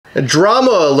A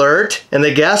drama alert, and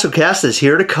the Gastlecast is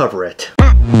here to cover it.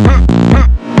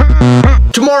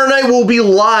 Tomorrow night we'll be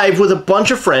live with a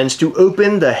bunch of friends to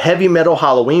open the heavy metal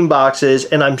Halloween boxes,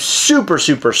 and I'm super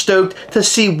stoked to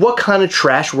see what kind of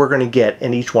trash we're gonna get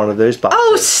in each one of those boxes.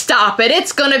 Oh, stop it.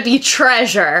 It's gonna be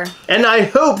treasure. And I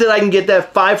hope that I can get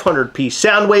that 500-piece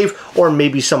Soundwave, or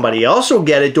maybe somebody else will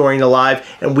get it during the live,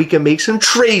 and we can make some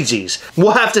tradesies.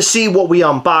 We'll have to see what we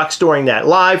unbox during that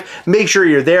live. Make sure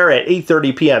you're there at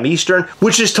 8:30 p.m. Eastern,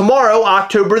 which is tomorrow,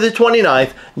 October the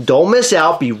 29th. Don't miss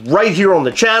out. Be right here on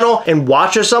the channel and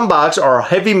watch us unbox our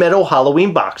heavy metal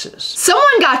Halloween boxes.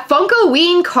 Someone got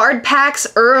Funkoween card packs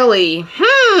early.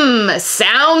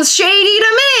 Sounds shady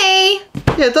to me.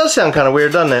 Yeah, it does sound kind of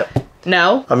weird, doesn't it?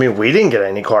 No. I mean, we didn't get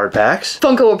any card packs.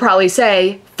 Funko will probably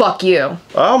say, fuck you.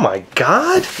 Oh my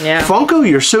god. Yeah. Funko,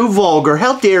 you're so vulgar.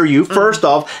 How dare you? First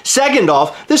off. Second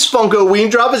off, this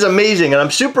Funkoween drop is amazing and I'm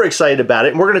super excited about it.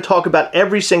 And we're going to talk about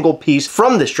every single piece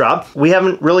from this drop. We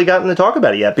haven't really gotten to talk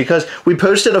about it yet because we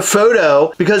posted a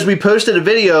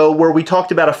video where we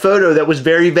talked about a photo that was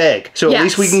very vague. So at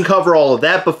least we can cover all of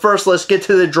that. But first, let's get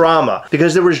to the drama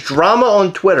because there was drama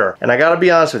on Twitter. And I got to be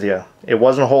honest with you, it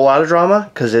wasn't a whole lot of drama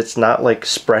because it's not like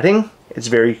spreading. It's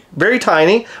very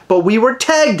tiny, but we were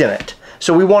tagged in it.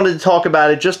 So we wanted to talk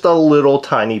about it just a little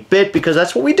tiny bit because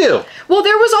that's what we do. Well,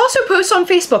 there was also posts on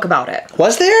Facebook about it.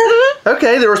 Was there?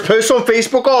 Okay, there was posts on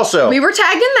Facebook also. We were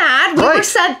tagged in that. We were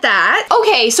said that.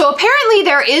 Okay, so apparently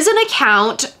there is an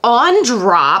account on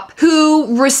Drop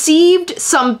who received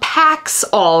some packs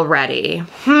already.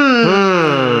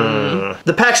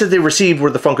 The packs that they received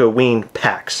were the Funkoween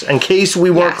packs. In case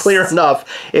we weren't clear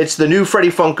enough, it's the new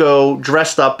Freddy Funko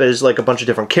dressed up as like a bunch of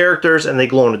different characters and they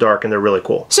glow in the dark and they're really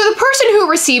cool. So the person who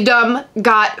received them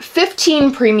got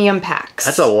 15 premium packs.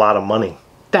 That's a lot of money.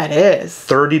 That is.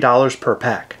 $30 per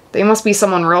pack. They must be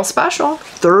someone real special.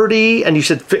 30, and you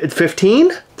said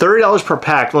 15? $30 per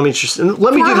pack. Let me do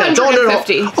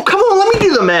that. Oh, come on, let me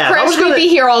do the math. Chris, we'd be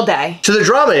here all day. So the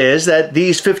drama is that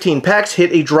these 15 packs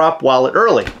hit a drop wallet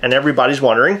early, and everybody's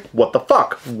wondering, what the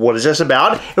fuck? What is this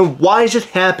about? And why is it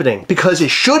happening? Because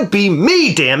it should be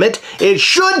me, damn it. It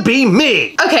should be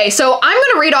me. Okay, so I'm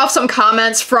gonna read off some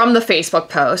comments from the Facebook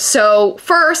post. So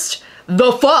first,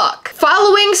 the fuck?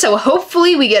 Following, so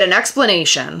hopefully we get an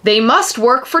explanation. They must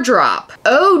work for Drop.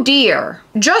 Oh dear.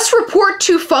 Just report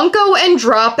to Funko and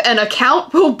Drop and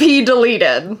account will be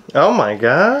deleted. Oh my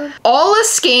god. All a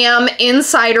scam,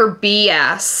 insider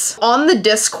BS. On the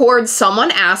Discord,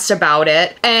 someone asked about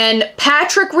it, and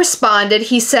Patrick responded.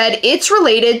 He said, it's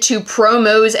related to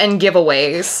promos and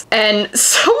giveaways. And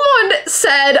someone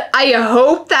said, I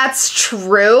hope that's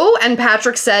true. And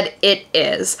Patrick said, it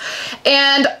is.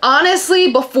 And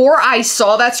honestly, before I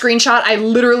saw that screenshot, I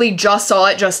literally just saw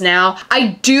it just now.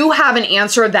 I do have an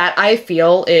answer that I feel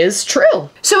is true.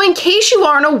 So in case you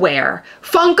aren't aware,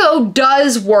 Funko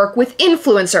does work with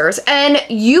influencers, and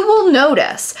you will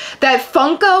notice that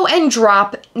Funko and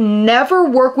Drop never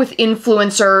work with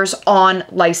influencers on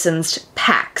licensed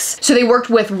packs. So they worked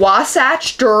with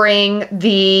Wasatch during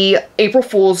the April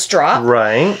Fool's drop.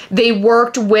 Right. They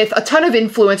worked with a ton of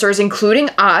influencers, including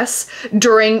us,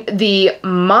 during the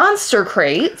Monster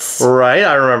Crates. Right,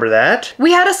 I remember that.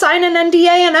 We had to sign an NDA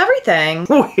and everything.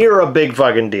 We're a big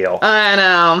fucking deal. I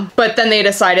know. But then they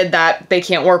decided that they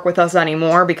can't work with us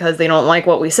anymore because they don't like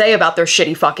what we say about their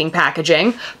shitty fucking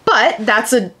packaging. But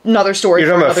that's another story.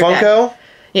 You're talking about Funko?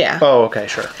 Yeah. Oh, okay,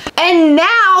 sure. And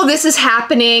now this is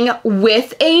happening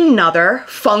with another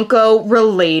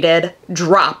Funko-related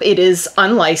drop. It is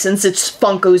unlicensed. It's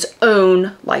Funko's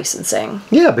own licensing.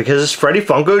 Yeah, because it's Freddy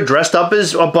Funko dressed up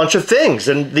as a bunch of things.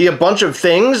 And a bunch of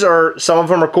things are, some of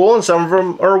them are cool and some of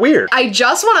them are weird. I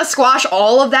just want to squash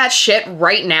all of that shit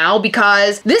right now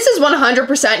because this is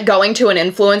 100% going to an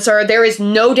influencer. There is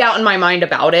no doubt in my mind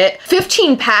about it.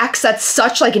 15 packs, that's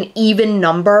such like an even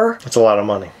number. That's a lot of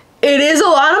money. It is a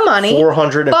lot of money.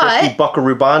 450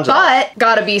 buckaroo bonds. But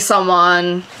gotta be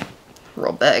someone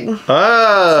real big.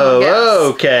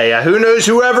 Oh, okay. Who knows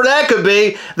whoever that could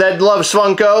be that loves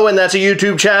Funko and that's a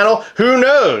YouTube channel. Who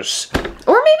knows?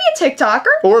 Or maybe a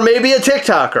TikToker. Or maybe a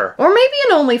TikToker. Or maybe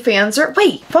an OnlyFans.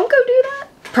 Wait, Funko do that?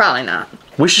 Probably not.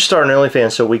 We should start an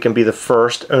OnlyFans so we can be the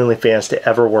first OnlyFans to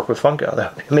ever work with Funko.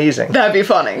 That would be amazing. That'd be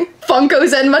funny.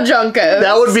 Funkos and Majunkos.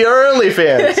 That would be our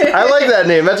OnlyFans. I like that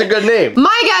name. That's a good name.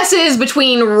 My guess is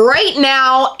between right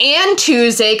now and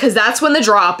Tuesday, because that's when the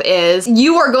drop is,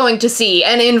 you are going to see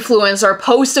an influencer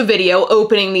post a video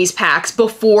opening these packs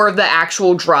before the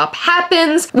actual drop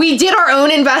happens. We did our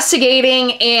own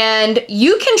investigating, and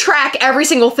you can track every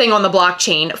single thing on the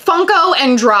blockchain. Funko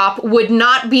and Drop would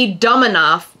not be dumb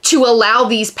enough to allow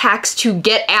these packs to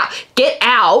get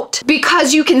out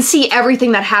because you can see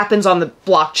everything that happens on the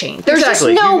blockchain. There's just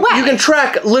no way. You can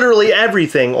track literally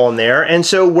everything on there. And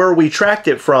so where we tracked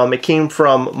it from, it came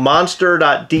from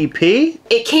monster.dp.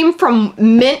 It came from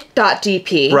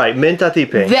mint.dp. Right,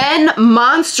 mint.dp. Then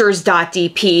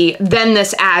monsters.dp, then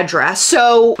this address.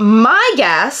 So my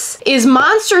guess is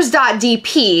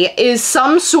monsters.dp is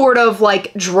some sort of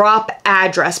like drop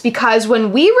address, because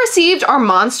when we received our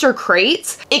monster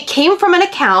crates, it came from an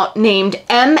account named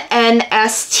mnstrs.dp,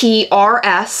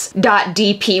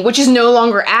 which is no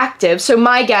longer active. So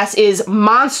my guess is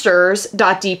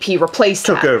monsters.dp replaced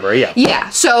that. Took over, yeah. Yeah,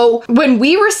 so when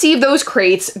we received those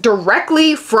crates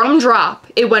directly from Drop,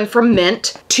 it went from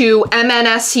Mint to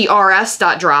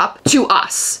mnstrs.drop to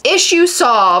us. Issue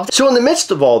solved. So in the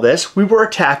midst of all this, we were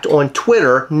attacked on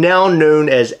Twitter, now known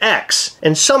as X,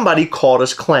 and somebody called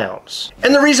us clowns.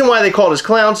 And the reason why they called us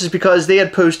clowns is because they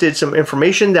had posted some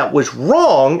information that was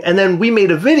wrong, and then we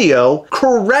made a video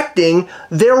correcting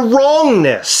their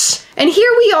wrongness. And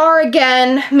here we are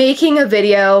again making a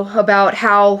video about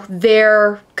how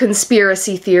their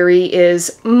conspiracy theory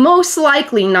is most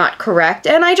likely not correct,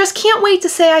 and I just can't wait to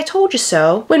say I told you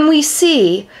so when we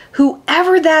see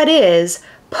whoever that is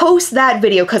post that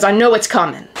video, because I know it's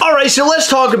coming. Alright, so let's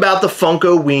talk about the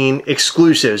Funkoween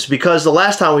exclusives, because the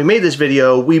last time we made this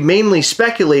video, we mainly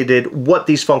speculated what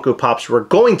these Funko Pops were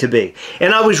going to be.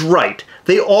 And I was right.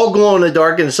 They all glow in the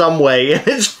dark in some way, and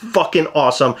it's fucking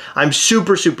awesome. I'm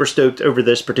super, super stoked over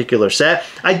this particular set.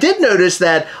 I did notice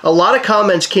that a lot of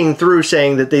comments came through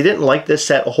saying that they didn't like this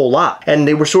set a whole lot, and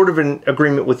they were sort of in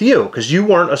agreement with you, because you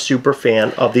weren't a super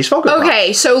fan of these Funko Pops.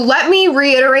 Okay, so let me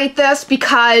reiterate this,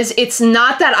 because it's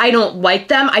not that I don't like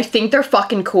them. I think they're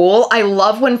fucking cool. I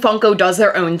love when Funko does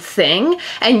their own thing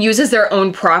and uses their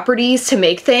own properties to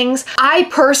make things. I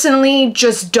personally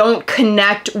just don't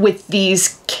connect with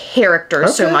these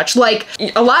characters so much. Like,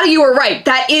 a lot of you are right.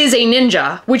 That is a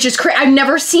ninja, which is crazy. I've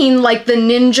never seen like the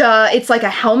ninja, it's like a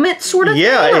helmet sort of thing.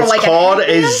 Yeah, it's like called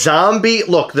a zombie.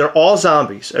 Look, they're all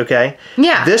zombies, okay?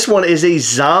 Yeah. This one is a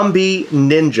zombie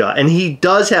ninja, and he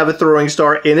does have a throwing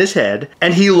star in his head,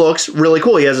 and he looks really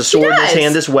cool. He has a sword in his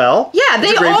hand as well. Yeah,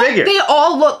 they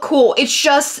all look cool. It's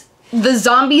just the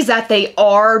zombies that they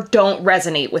are don't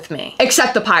resonate with me.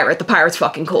 Except the pirate. The pirate's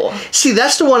fucking cool. See,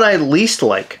 that's the one I least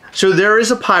like. So there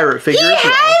is a pirate figure as well. He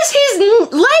has his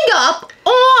leg up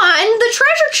on the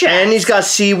treasure chest. And he's got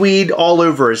seaweed all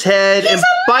over his head. He's and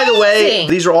by the way,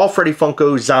 these are all Freddy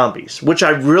Funko zombies, which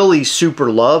I really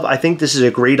super love. I think this is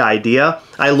a great idea.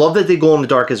 I love that they glow in the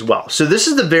dark as well. So this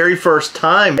is the very first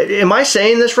time, am I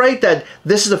saying this right, that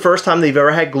this is the first time they've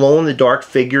ever had glow in the dark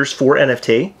figures for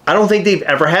NFT? I don't think they've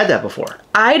ever had that before.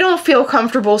 I don't feel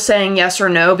comfortable saying yes or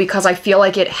no, because I feel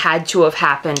like it had to have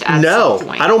happened at some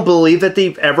point. I don't believe that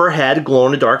they've ever had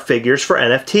glow-in-the-dark figures for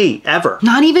NFT, ever.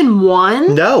 Not even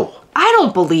one? No. I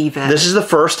don't believe it. This is the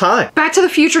first time. Back to the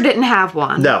Future didn't have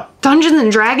one. No. Dungeons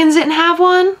and Dragons didn't have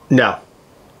one? No.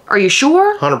 Are you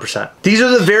sure? 100%. These are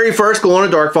the very first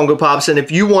glow-in-the-dark Funko Pops, and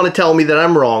if you want to tell me that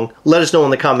I'm wrong, let us know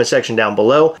in the comment section down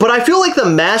below. But I feel like the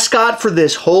mascot for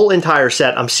this whole entire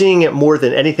set, I'm seeing it more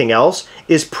than anything else,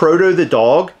 is Proto the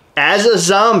dog as a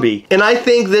zombie, and I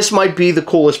think this might be the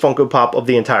coolest Funko Pop of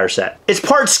the entire set. It's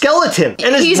part skeleton,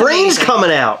 and his brain's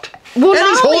coming out, well, and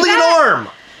he's holding an arm.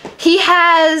 He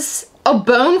has a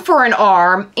bone for an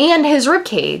arm and his rib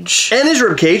cage. And his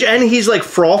rib cage, and he's like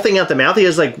frothing at the mouth. He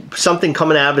has like something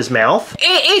coming out of his mouth.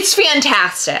 It's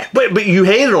fantastic. But you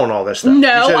hated on all this stuff.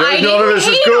 No, I didn't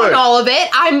hate on all of it.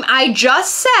 I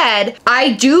just said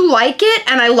I do like it,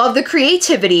 and I love the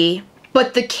creativity.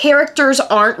 But the characters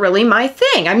aren't really my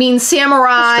thing. I mean,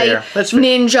 samurai, That's fair.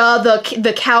 ninja,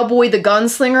 the cowboy, the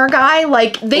gunslinger guy,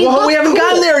 like, they look we haven't cool.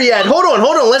 gotten there yet. Hold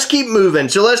on. Let's keep moving.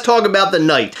 So let's talk about the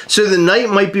Knight. So the Knight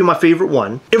might be my favorite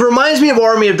one. It reminds me of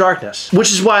Army of Darkness,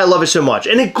 which is why I love it so much.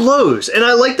 And it glows. And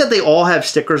I like that they all have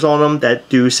stickers on them that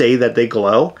do say that they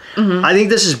glow. I think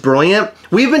this is brilliant.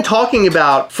 We've been talking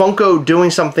about Funko doing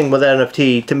something with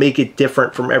NFT to make it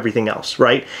different from everything else,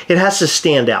 right? It has to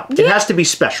stand out. It has to be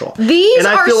special. These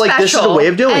I feel like this is the way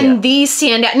of doing it. And these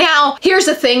stand out. Now, here's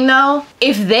the thing though.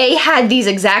 If they had these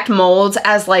exact molds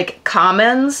as like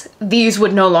commons, these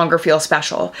would no longer feel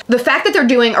special. The fact that they're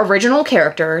doing original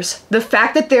characters, the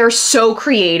fact that they're so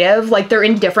creative, like they're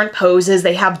in different poses,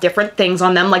 they have different things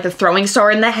on them, like the throwing star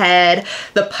in the head,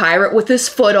 the pirate with his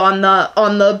foot on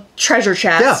the treasure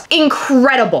chest. Yeah.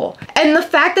 Incredible. And the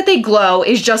fact that they glow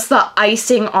is just the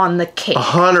icing on the cake.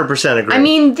 100% agree. I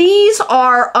mean, these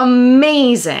are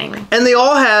amazing. And they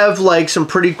all have like some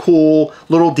pretty cool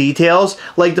little details.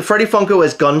 Like the Freddy Funko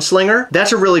as Gunslinger.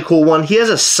 That's a really cool one. He has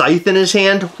a scythe in his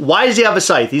hand. Why does he have a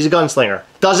scythe? He's a gunslinger.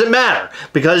 Doesn't matter,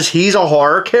 because he's a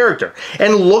horror character.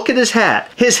 And look at his hat.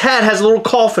 His hat has a little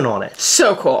coffin on it.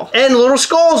 So cool. And little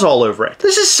skulls all over it.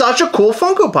 This is such a cool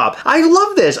Funko Pop. I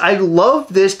love this. I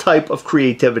love this type of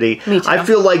creativity. Me too. I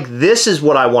feel like this is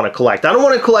what I want to collect. I don't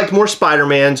want to collect more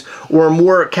Spider-Mans or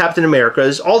more Captain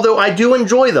Americas, although I do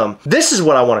enjoy them. This is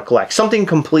what I want to collect, something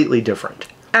completely different.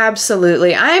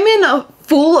 Absolutely. I'm in a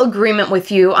full agreement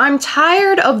with you. I'm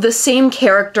tired of the same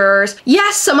characters.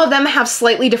 Yes, some of them have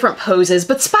slightly different poses,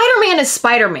 but Spider-Man is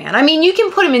Spider-Man. I mean, you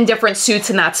can put him in different suits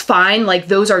and that's fine. Like,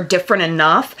 those are different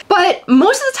enough. But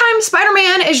most of the time,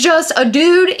 Spider-Man is just a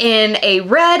dude in a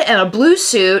red and a blue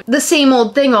suit, the same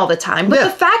old thing all the time. But the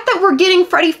fact that we're getting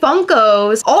Freddy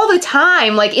Funkos all the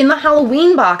time, like in the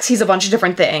Halloween box, he's a bunch of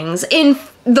different things. In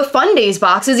the Fun Days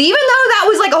boxes, even though that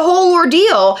was like a whole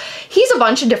ordeal, he's a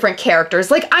bunch of different characters.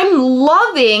 Like, I'm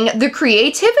loving the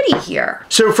creativity here.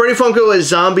 So Freddy Funko is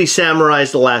Zombie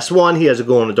Samurai's the last one. He has a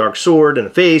glow-in-the-dark sword and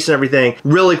a face and everything.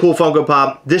 Really cool Funko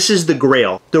Pop. This is the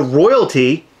Grail. The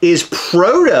royalty is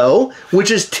Proto, which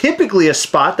is typically a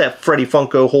spot that Freddy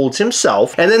Funko holds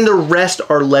himself, and then the rest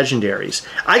are legendaries.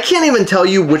 I can't even tell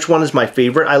you which one is my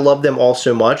favorite. I love them all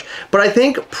so much, but I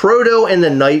think Proto and the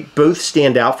Knight both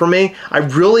stand out for me. I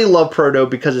really love Proto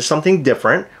because it's something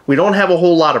different. We don't have a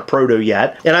whole lot of Proto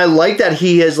yet, and I like that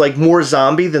he is like more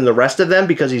zombie than the rest of them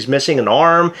because he's missing an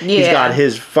arm. Yeah. He's got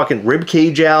his fucking rib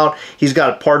cage out. He's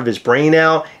got a part of his brain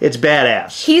out. It's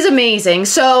badass. He's amazing.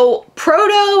 So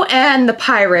Proto and the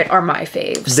Pirate are my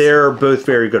faves. They're both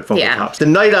very good Funko Pops. The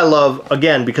Knight I love,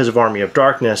 again, because of Army of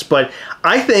Darkness, but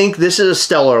I think this is a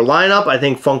stellar lineup. I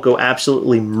think Funko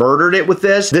absolutely murdered it with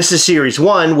this. This is Series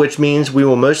 1, which means we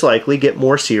will most likely get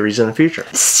more series in the future.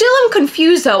 Still am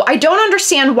confused, though. I don't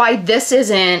understand why this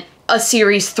isn't a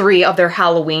Series 3 of their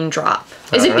Halloween drop.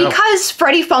 Is it because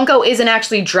Freddy Funko isn't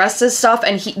actually dressed as stuff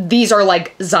and these are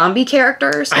like zombie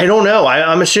characters? I don't know.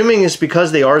 I'm assuming it's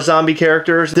because they are zombie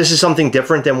characters. This is something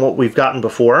different than what we've gotten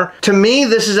before. To me,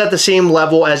 this is at the same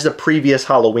level as the previous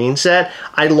Halloween set.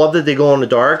 I love that they go in the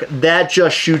dark. That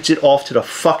just shoots it off to the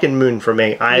fucking moon for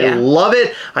me. I love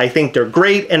it. I think they're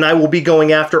great, and I will be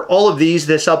going after all of these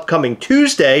this upcoming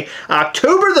Tuesday,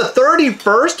 October the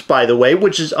 31st, by the way,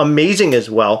 which is amazing as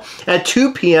well, at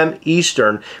 2 p.m.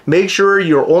 Eastern. Make sure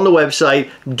you're on the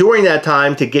website during that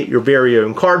time to get your very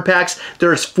own card packs.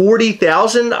 There's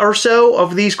 40,000 or so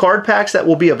of these card packs that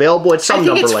will be available at some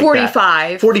number like that. I think it's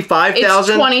 45.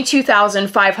 45,000? It's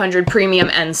 22,500 premium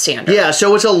and standard. Yeah,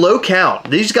 so it's a low count.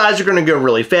 These guys are going to go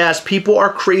really fast. People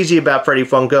are crazy about Freddy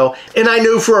Funko, and I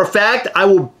know for a fact I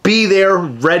will be there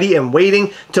ready and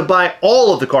waiting to buy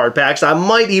all of the card packs. I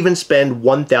might even spend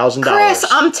 $1,000. Chris,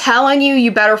 I'm telling you,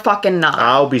 you better fucking not.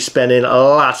 I'll be spending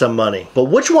lots of money. But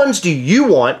which ones do you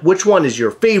want? Which one is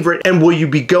your favorite? And will you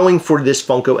be going for this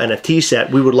Funko NFT set?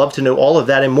 We would love to know all of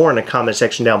that and more in the comment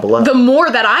section down below. The more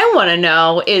that I want to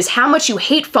know is how much you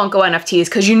hate Funko NFTs,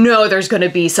 because you know there's going to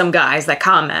be some guys that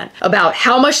comment about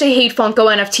how much they hate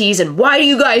Funko NFTs and why do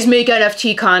you guys make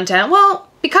NFT content? Well,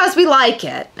 because we like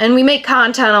it, and we make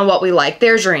content on what we like.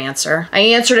 There's your answer. I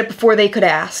answered it before they could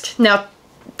ask. Now,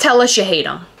 tell us you hate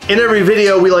them. In every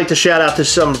video, we like to shout out to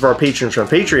some of our patrons from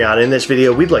Patreon. In this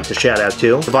video, we'd like to shout out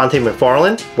to Devontae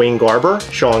McFarland, Wayne Garber,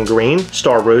 Sean Green,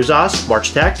 Star Rosas,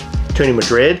 March Tech, Tony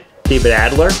Madrid, David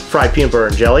Adler, Fried Peanut Butter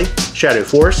and Jelly, Shadow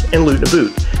Force, and Loot and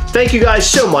Boot. Thank you guys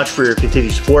so much for your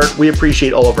continued support. We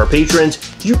appreciate all of our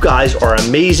patrons. You guys are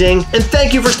amazing. And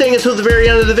thank you for staying until the very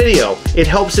end of the video. It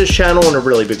helps this channel in a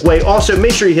really big way. Also,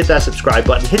 make sure you hit that subscribe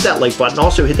button, hit that like button,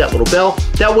 also hit that little bell.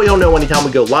 That way you'll know anytime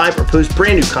we go live or post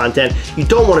brand new content. You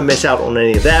don't want to miss out on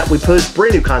any of that. We post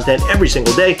brand new content every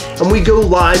single day, and we go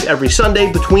live every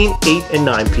Sunday between 8 and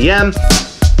 9 p.m.